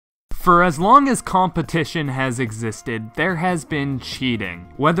For as long as competition has existed, there has been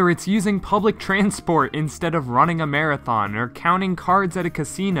cheating. Whether it's using public transport instead of running a marathon or counting cards at a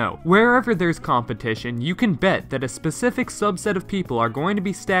casino, wherever there's competition, you can bet that a specific subset of people are going to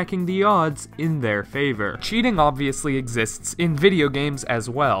be stacking the odds in their favor. Cheating obviously exists in video games as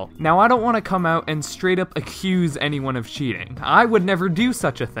well. Now, I don't want to come out and straight up accuse anyone of cheating. I would never do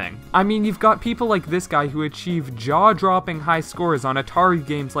such a thing. I mean, you've got people like this guy who achieve jaw-dropping high scores on Atari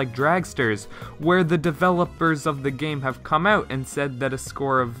games like Dragsters, where the developers of the game have come out and said that a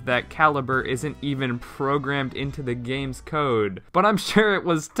score of that caliber isn't even programmed into the game's code. But I'm sure it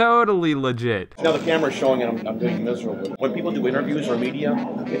was totally legit. Now the camera's showing and I'm doing miserable. When people do interviews or media,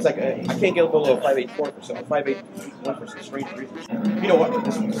 it's like, I can't get below a 5.84%, 5.81%, straight 3%. You know what,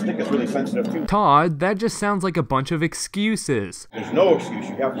 this stick is really sensitive too. Todd, that just sounds like a bunch of excuses. There's no excuse,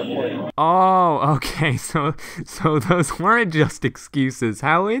 you have to play. Oh, okay, so those weren't just excuses.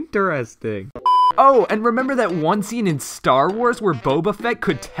 How interesting. Oh, and remember that one scene in Star Wars where Boba Fett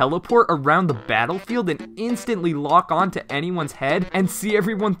could teleport around the battlefield and instantly lock onto anyone's head and see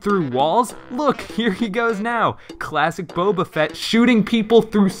everyone through walls? Look, here he goes now. Classic Boba Fett shooting people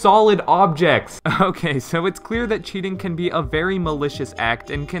through solid objects. Okay, so it's clear that cheating can be a very malicious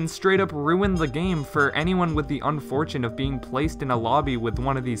act and can straight up ruin the game for anyone with the unfortune of being placed in a lobby with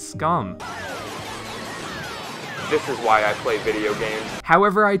one of these scum. This is why I play video games.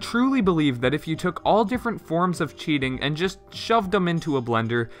 However, I truly believe that if you took all different forms of cheating and just shoved them into a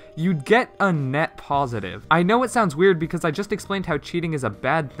blender, you'd get a net positive. I know it sounds weird because I just explained how cheating is a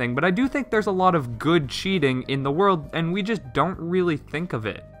bad thing, but I do think there's a lot of good cheating in the world and we just don't really think of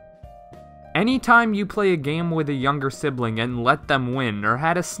it. Anytime you play a game with a younger sibling and let them win, or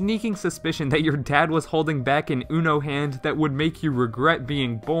had a sneaking suspicion that your dad was holding back an Uno hand that would make you regret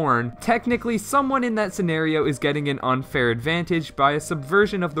being born, technically someone in that scenario is getting an unfair advantage by a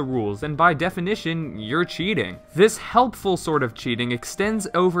subversion of the rules, and by definition, you're cheating. This helpful sort of cheating extends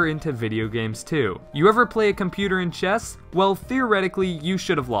over into video games too. You ever play a computer in chess? Well, theoretically, you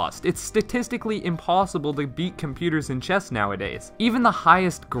should have lost. It's statistically impossible to beat computers in chess nowadays. Even the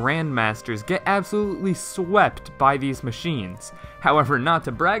highest grandmasters get absolutely swept by these machines. However, not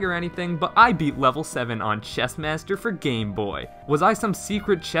to brag or anything, but I beat level 7 on Chessmaster for Game Boy. Was I some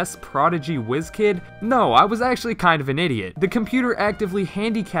secret chess prodigy whiz kid? No, I was actually kind of an idiot. The computer actively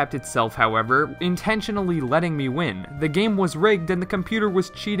handicapped itself, however, intentionally letting me win. The game was rigged and the computer was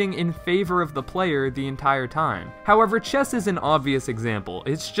cheating in favor of the player the entire time. However, chess is an obvious example.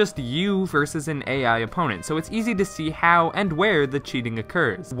 It's just you versus an AI opponent, so it's easy to see how and where the cheating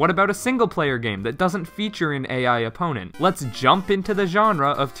occurs. What about a single player game that doesn't feature an AI opponent? Let's jump into the genre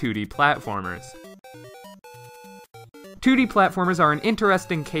of 2D platformers. 2D platformers are an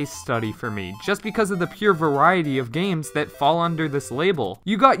interesting case study for me, just because of the pure variety of games that fall under this label.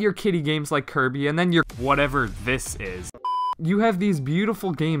 You got your kiddie games like Kirby, and then your whatever this is. You have these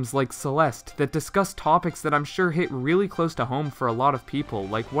beautiful games like Celeste that discuss topics that I'm sure hit really close to home for a lot of people,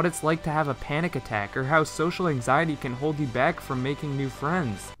 like what it's like to have a panic attack or how social anxiety can hold you back from making new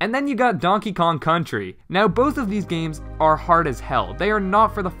friends. And then you got Donkey Kong Country. Now, both of these games are hard as hell. They are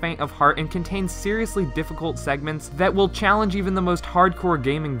not for the faint of heart and contain seriously difficult segments that will challenge even the most hardcore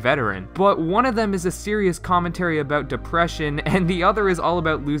gaming veteran. But one of them is a serious commentary about depression and the other is all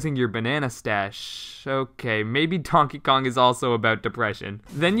about losing your banana stash. Okay, maybe Donkey Kong is also about depression.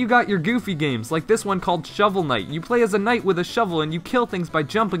 Then you got your goofy games, like this one called Shovel Knight. You play as a knight with a shovel and you kill things by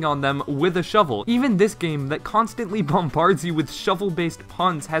jumping on them with a shovel. Even this game that constantly bombards you with shovel-based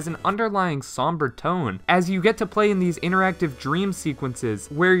puns has an underlying somber tone, as you get to play in these interactive dream sequences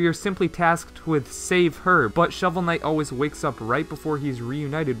where you're simply tasked with save her, but Shovel Knight always wakes up right before he's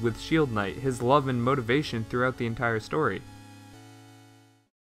reunited with Shield Knight, his love and motivation throughout the entire story.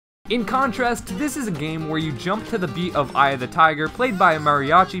 In contrast, this is a game where you jump to the beat of Eye of the Tiger, played by a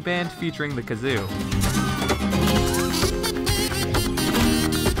mariachi band featuring the kazoo.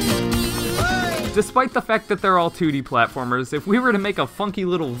 Despite the fact that they're all 2D platformers, if we were to make a funky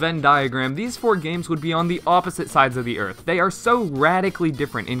little Venn diagram, these 4 games would be on the opposite sides of the earth. They are so radically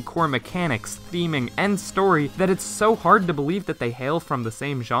different in core mechanics, theming, and story that it's so hard to believe that they hail from the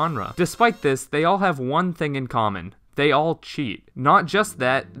same genre. Despite this, they all have one thing in common. They all cheat. Not just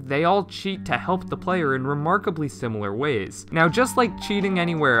that, they all cheat to help the player in remarkably similar ways. Now, just like cheating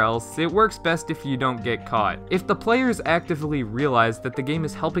anywhere else, it works best if you don't get caught. If the players actively realize that the game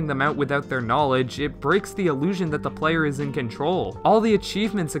is helping them out without their knowledge, it breaks the illusion that the player is in control. All the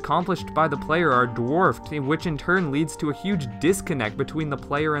achievements accomplished by the player are dwarfed, which in turn leads to a huge disconnect between the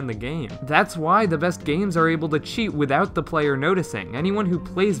player and the game. That's why the best games are able to cheat without the player noticing. Anyone who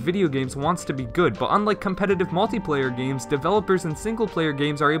plays video games wants to be good, but unlike competitive multiplayer multiplayer games, developers in single-player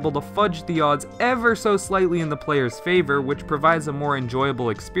games are able to fudge the odds ever so slightly in the player's favor, which provides a more enjoyable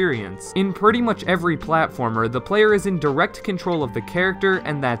experience. In pretty much every platformer, the player is in direct control of the character,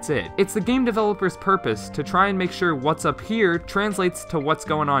 and that's it. It's the game developer's purpose to try and make sure what's up here translates to what's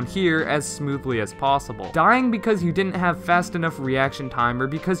going on here as smoothly as possible. Dying because you didn't have fast enough reaction time or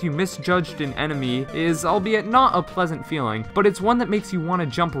because you misjudged an enemy is, albeit not a pleasant feeling, but it's one that makes you want to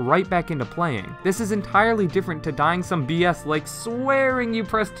jump right back into playing. This is entirely different to dying some BS like swearing you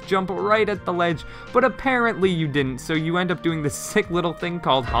pressed jump right at the ledge, but apparently you didn't, so you end up doing this sick little thing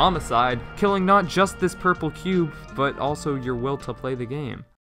called homicide, killing not just this purple cube, but also your will to play the game.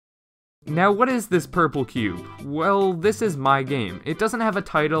 Now, what is this purple cube? Well, this is my game. It doesn't have a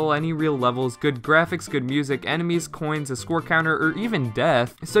title, any real levels, good graphics, good music, enemies, coins, a score counter, or even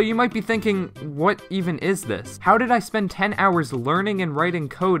death. So you might be thinking, what even is this? How did I spend 10 hours learning and writing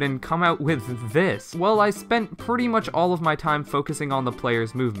code and come out with this? Well, I spent pretty much all of my time focusing on the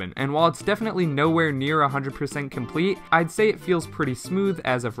player's movement, and while it's definitely nowhere near 100% complete, I'd say it feels pretty smooth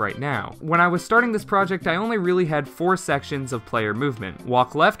as of right now. When I was starting this project, I only really had 4 sections of player movement: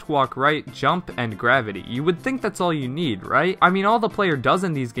 walk left, walk right, jump, and gravity. You would think that's all you need, right? I mean, all the player does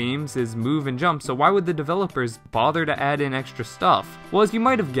in these games is move and jump, so why would the developers bother to add in extra stuff? Well, as you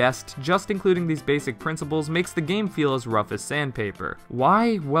might have guessed, just including these basic principles makes the game feel as rough as sandpaper.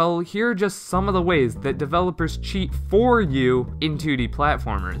 Why? Well, here are just some of the ways that developers cheat for you in 2D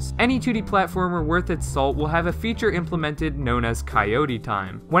platformers. Any 2D platformer worth its salt will have a feature implemented known as coyote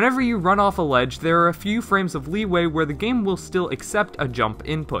time. Whenever you run off a ledge, there are a few frames of leeway where the game will still accept a jump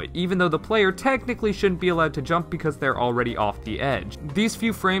input, even though the player technically shouldn't be allowed to jump because they're already off the edge. These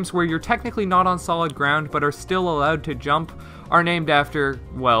few frames where you're technically not on solid ground but are still allowed to jump are named after,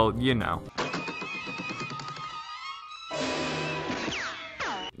 well, you know.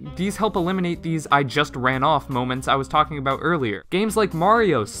 These help eliminate these "I just ran off" moments I was talking about earlier. Games like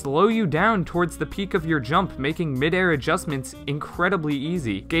Mario slow you down towards the peak of your jump, making mid-air adjustments incredibly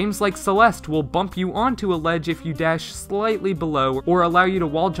easy. Games like Celeste will bump you onto a ledge if you dash slightly below, or allow you to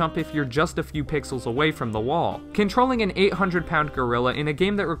wall jump if you're just a few pixels away from the wall. Controlling an 800-pound gorilla in a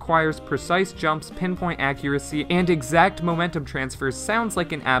game that requires precise jumps, pinpoint accuracy, and exact momentum transfers sounds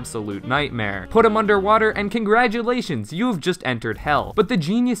like an absolute nightmare. Put him underwater and congratulations, you have just entered hell. But the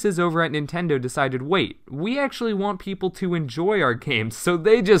geniuses over at Nintendo decided, wait, we actually want people to enjoy our games, so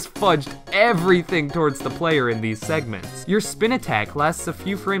they just fudged everything towards the player in these segments. Your spin attack lasts a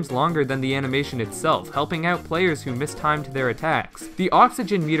few frames longer than the animation itself, helping out players who mistimed their attacks. The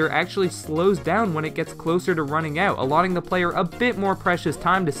oxygen meter actually slows down when it gets closer to running out, allotting the player a bit more precious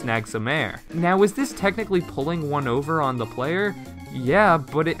time to snag some air. Now, is this technically pulling one over on the player? Yeah,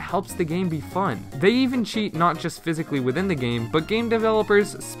 but it helps the game be fun. They even cheat not just physically within the game, but game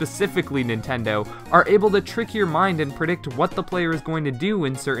developers, specifically Nintendo, are able to trick your mind and predict what the player is going to do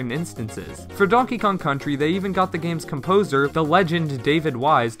in certain instances. For Donkey Kong Country, they even got the game's composer, the legend David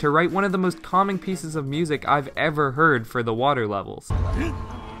Wise, to write one of the most calming pieces of music I've ever heard for the water levels.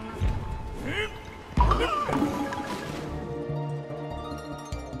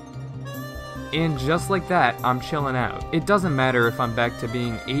 And just like that, I'm chilling out. It doesn't matter if I'm back to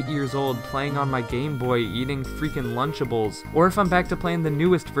being 8 years old playing on my Game Boy eating freaking Lunchables, or if I'm back to playing the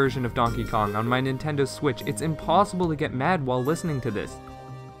newest version of Donkey Kong on my Nintendo Switch. It's impossible to get mad while listening to this.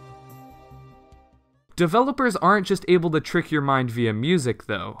 Developers aren't just able to trick your mind via music,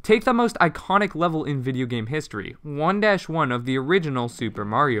 though. Take the most iconic level in video game history, 1-1 of the original Super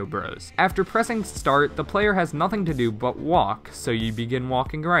Mario Bros. After pressing start, the player has nothing to do but walk, so you begin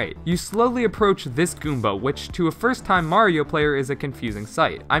walking right. You slowly approach this Goomba, which to a first-time Mario player is a confusing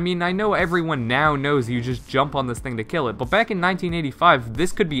sight. I mean, I know everyone now knows you just jump on this thing to kill it, but back in 1985,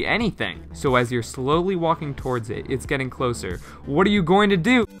 this could be anything. So as you're slowly walking towards it, it's getting closer. What are you going to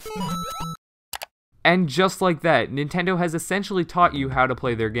do? And just like that, Nintendo has essentially taught you how to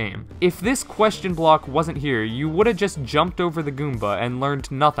play their game. If this question block wasn't here, you would have just jumped over the Goomba and learned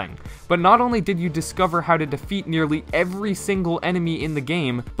nothing. But not only did you discover how to defeat nearly every single enemy in the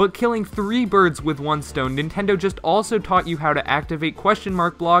game, but killing 3 birds with 1 stone, Nintendo just also taught you how to activate question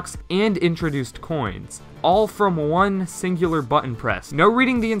mark blocks and introduced coins. All from one singular button press. No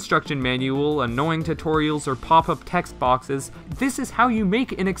reading the instruction manual, annoying tutorials, or pop-up text boxes. This is how you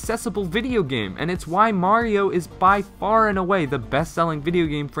make an accessible video game, and it's why Mario is by far and away the best-selling video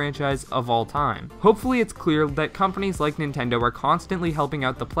game franchise of all time. Hopefully it's clear that companies like Nintendo are constantly helping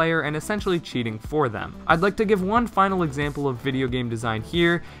out the player and essentially cheating for them. I'd like to give one final example of video game design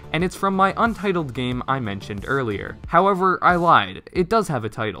here, and it's from my untitled game I mentioned earlier. However, I lied. It does have a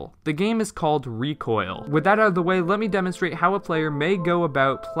title. The game is called Recoil. With that out of the way, let me demonstrate how a player may go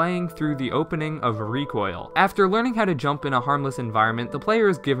about playing through the opening of Recoil. After learning how to jump in a harmless environment, the player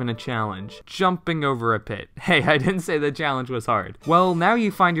is given a challenge: jumping over a pit. Hey, I didn't say the challenge was hard. Well, now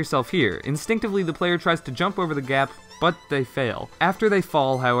you find yourself here. Instinctively, the player tries to jump over the gap, but they fail. After they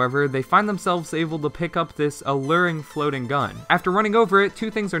fall, however, they find themselves able to pick up this alluring floating gun. After running over it,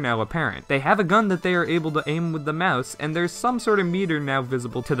 two things are now apparent. They have a gun that they are able to aim with the mouse, and there's some sort of meter now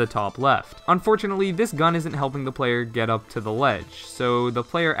visible to the top left. Unfortunately, this gun isn't helping the player get up to the ledge, so the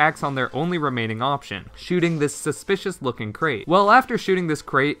player acts on their only remaining option: shooting this suspicious looking crate. Well, after shooting this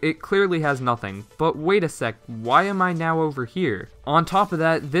crate, it clearly has nothing. But wait a sec, why am I now over here? On top of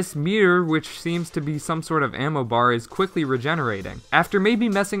that, this meter, which seems to be some sort of ammo bar, is quickly regenerating. After maybe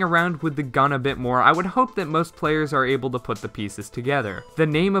messing around with the gun a bit more, I would hope that most players are able to put the pieces together. The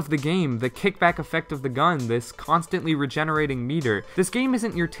name of the game, the kickback effect of the gun, this constantly regenerating meter. This game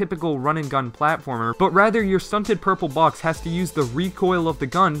isn't your typical run and gun platformer, but rather your stunted purple box has to use the recoil of the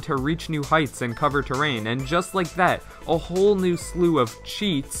gun to reach new heights and cover terrain, and just like that, a whole new slew of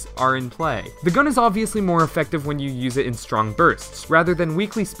cheats are in play. The gun is obviously more effective when you use it in strong bursts, rather than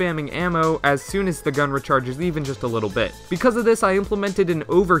weakly spamming ammo as soon as the gun recharges even just a little bit. Because of this, I implemented an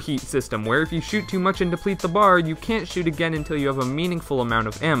overheat system where if you shoot too much and deplete the bar, you can't shoot again until you have a meaningful amount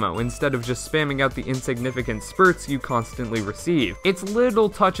of ammo, instead of just spamming out the insignificant spurts you constantly receive. It's little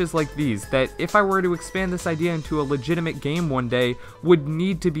touches like these that, if I were to expand this idea into a legitimate game one day, would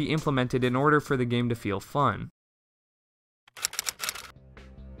need to be implemented in order for the game to feel fun.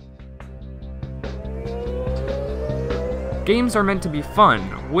 Games are meant to be fun,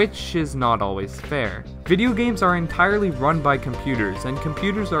 which is not always fair. Video games are entirely run by computers, and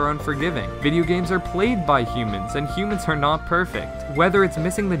computers are unforgiving. Video games are played by humans, and humans are not perfect. Whether it's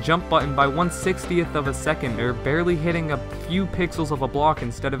missing the jump button by 1/60th of a second, or barely hitting a few pixels of a block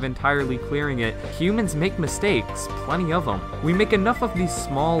instead of entirely clearing it, humans make mistakes, plenty of them. We make enough of these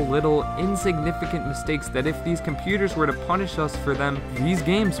small, little, insignificant mistakes that if these computers were to punish us for them, these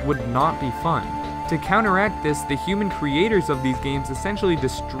games would not be fun. To counteract this, the human creators of these games essentially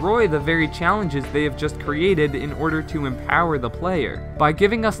destroy the very challenges they have just created in order to empower the player. By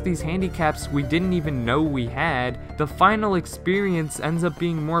giving us these handicaps we didn't even know we had, the final experience ends up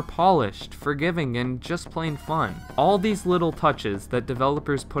being more polished, forgiving, and just plain fun. All these little touches that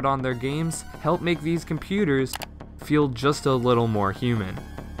developers put on their games help make these computers feel just a little more human.